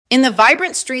In the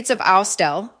vibrant streets of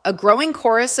Austell, a growing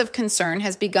chorus of concern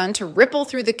has begun to ripple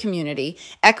through the community,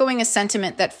 echoing a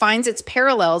sentiment that finds its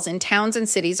parallels in towns and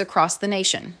cities across the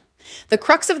nation. The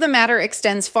crux of the matter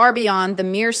extends far beyond the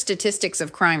mere statistics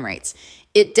of crime rates.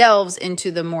 It delves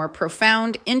into the more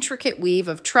profound, intricate weave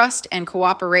of trust and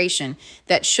cooperation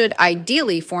that should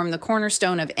ideally form the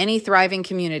cornerstone of any thriving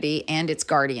community and its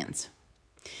guardians.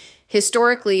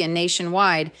 Historically and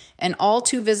nationwide, an all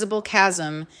too visible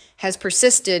chasm has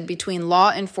persisted between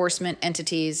law enforcement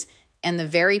entities and the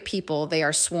very people they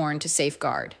are sworn to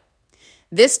safeguard.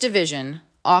 This division,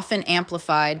 often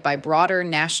amplified by broader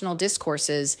national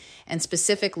discourses and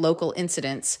specific local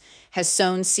incidents, has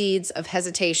sown seeds of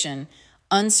hesitation,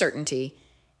 uncertainty,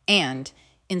 and,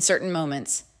 in certain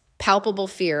moments, palpable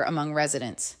fear among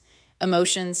residents,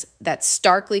 emotions that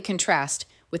starkly contrast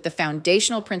with the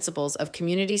foundational principles of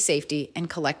community safety and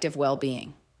collective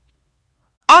well-being.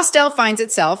 Austell finds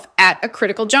itself at a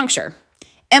critical juncture,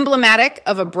 emblematic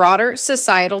of a broader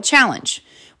societal challenge,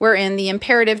 wherein the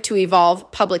imperative to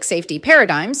evolve public safety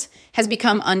paradigms has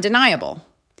become undeniable.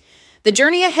 The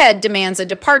journey ahead demands a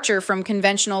departure from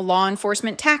conventional law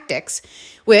enforcement tactics,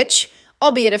 which,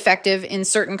 albeit effective in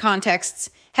certain contexts,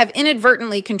 have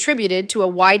inadvertently contributed to a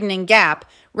widening gap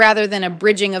rather than a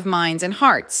bridging of minds and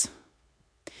hearts.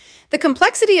 The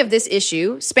complexity of this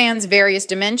issue spans various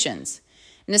dimensions,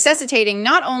 necessitating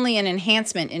not only an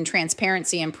enhancement in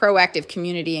transparency and proactive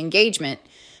community engagement,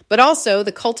 but also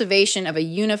the cultivation of a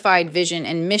unified vision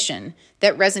and mission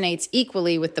that resonates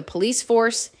equally with the police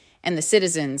force and the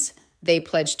citizens they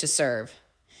pledge to serve.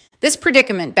 This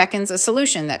predicament beckons a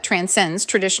solution that transcends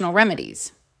traditional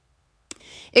remedies.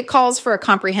 It calls for a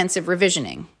comprehensive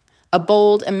revisioning, a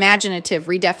bold, imaginative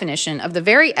redefinition of the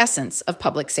very essence of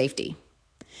public safety.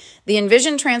 The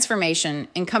envisioned transformation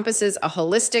encompasses a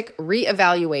holistic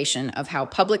reevaluation of how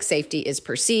public safety is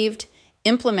perceived,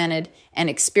 implemented, and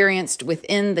experienced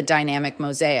within the dynamic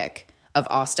mosaic of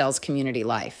Austell's community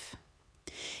life.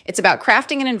 It's about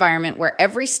crafting an environment where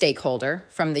every stakeholder,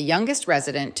 from the youngest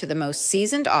resident to the most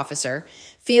seasoned officer,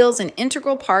 feels an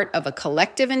integral part of a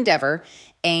collective endeavor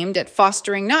aimed at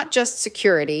fostering not just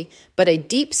security, but a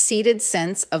deep-seated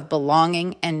sense of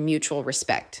belonging and mutual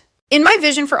respect. In my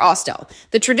vision for Austell,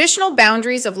 the traditional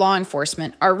boundaries of law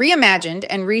enforcement are reimagined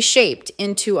and reshaped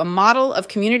into a model of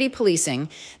community policing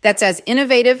that's as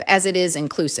innovative as it is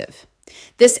inclusive.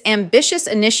 This ambitious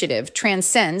initiative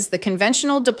transcends the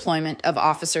conventional deployment of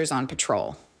officers on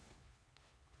patrol.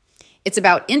 It's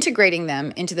about integrating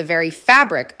them into the very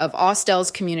fabric of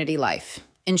Austell's community life,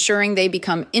 ensuring they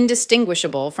become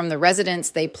indistinguishable from the residents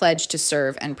they pledge to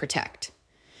serve and protect.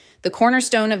 The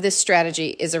cornerstone of this strategy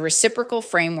is a reciprocal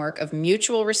framework of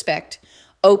mutual respect,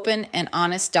 open and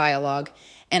honest dialogue,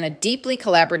 and a deeply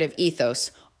collaborative ethos,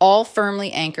 all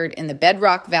firmly anchored in the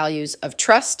bedrock values of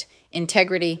trust,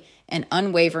 integrity, and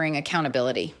unwavering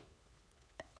accountability.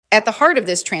 At the heart of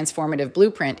this transformative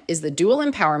blueprint is the dual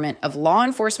empowerment of law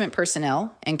enforcement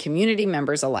personnel and community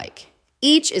members alike.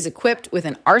 Each is equipped with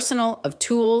an arsenal of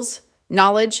tools,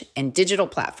 knowledge, and digital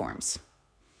platforms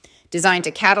designed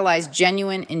to catalyze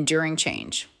genuine, enduring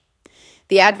change.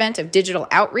 The advent of digital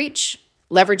outreach,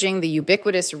 leveraging the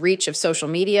ubiquitous reach of social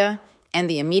media and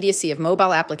the immediacy of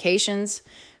mobile applications,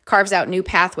 carves out new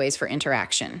pathways for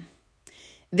interaction.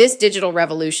 This digital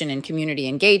revolution in community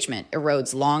engagement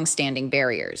erodes long-standing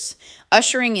barriers,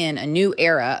 ushering in a new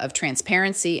era of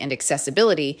transparency and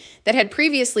accessibility that had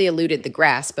previously eluded the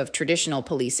grasp of traditional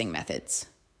policing methods.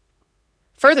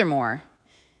 Furthermore,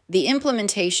 the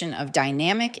implementation of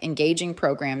dynamic, engaging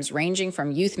programs ranging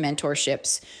from youth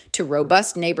mentorships to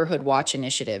robust neighborhood watch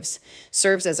initiatives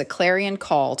serves as a clarion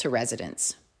call to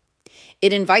residents.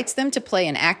 It invites them to play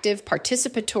an active,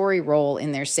 participatory role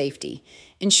in their safety,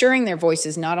 ensuring their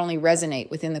voices not only resonate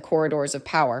within the corridors of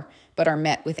power, but are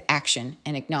met with action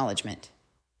and acknowledgement.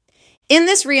 In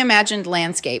this reimagined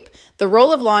landscape, the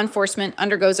role of law enforcement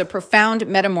undergoes a profound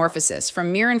metamorphosis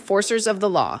from mere enforcers of the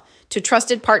law to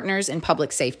trusted partners in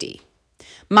public safety.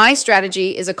 My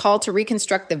strategy is a call to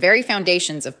reconstruct the very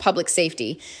foundations of public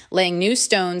safety, laying new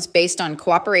stones based on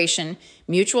cooperation,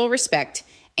 mutual respect,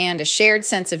 and a shared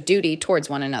sense of duty towards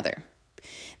one another.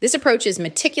 This approach is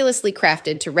meticulously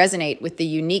crafted to resonate with the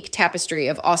unique tapestry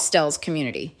of Austell's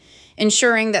community,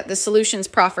 ensuring that the solutions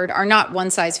proffered are not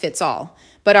one-size-fits-all,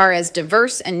 but are as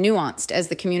diverse and nuanced as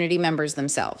the community members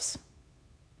themselves.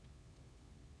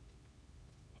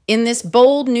 In this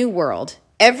bold new world,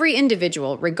 every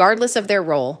individual, regardless of their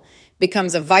role,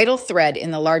 becomes a vital thread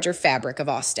in the larger fabric of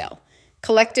Austell,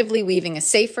 collectively weaving a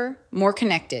safer, more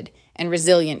connected, and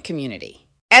resilient community.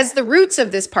 As the roots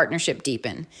of this partnership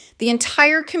deepen, the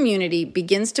entire community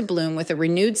begins to bloom with a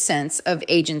renewed sense of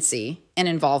agency and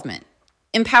involvement.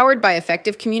 Empowered by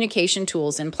effective communication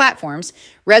tools and platforms,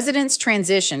 residents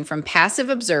transition from passive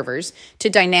observers to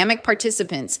dynamic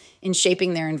participants in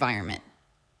shaping their environment.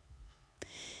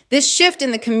 This shift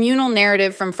in the communal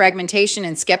narrative from fragmentation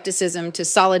and skepticism to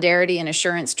solidarity and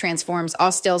assurance transforms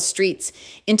Austell's streets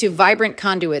into vibrant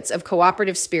conduits of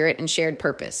cooperative spirit and shared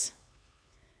purpose.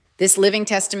 This living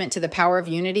testament to the power of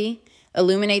unity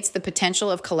illuminates the potential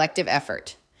of collective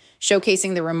effort,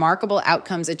 showcasing the remarkable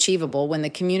outcomes achievable when the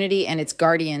community and its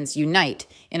guardians unite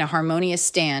in a harmonious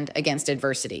stand against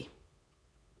adversity.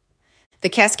 The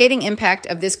cascading impact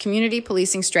of this community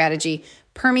policing strategy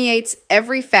permeates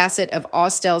every facet of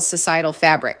Austell's societal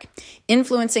fabric,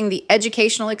 influencing the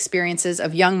educational experiences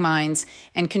of young minds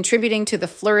and contributing to the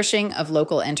flourishing of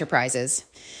local enterprises.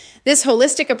 This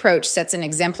holistic approach sets an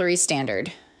exemplary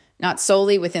standard, not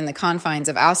solely within the confines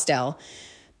of Austell,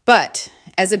 but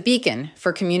as a beacon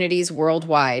for communities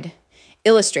worldwide,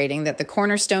 illustrating that the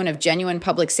cornerstone of genuine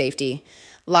public safety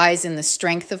lies in the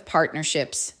strength of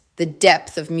partnerships, the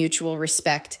depth of mutual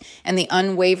respect, and the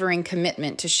unwavering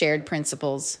commitment to shared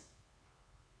principles.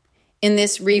 In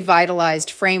this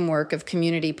revitalized framework of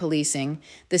community policing,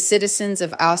 the citizens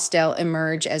of Austell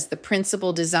emerge as the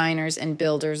principal designers and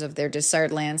builders of their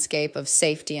desired landscape of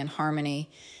safety and harmony,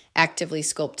 actively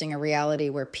sculpting a reality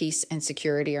where peace and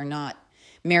security are not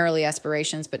merely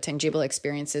aspirations but tangible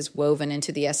experiences woven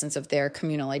into the essence of their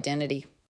communal identity.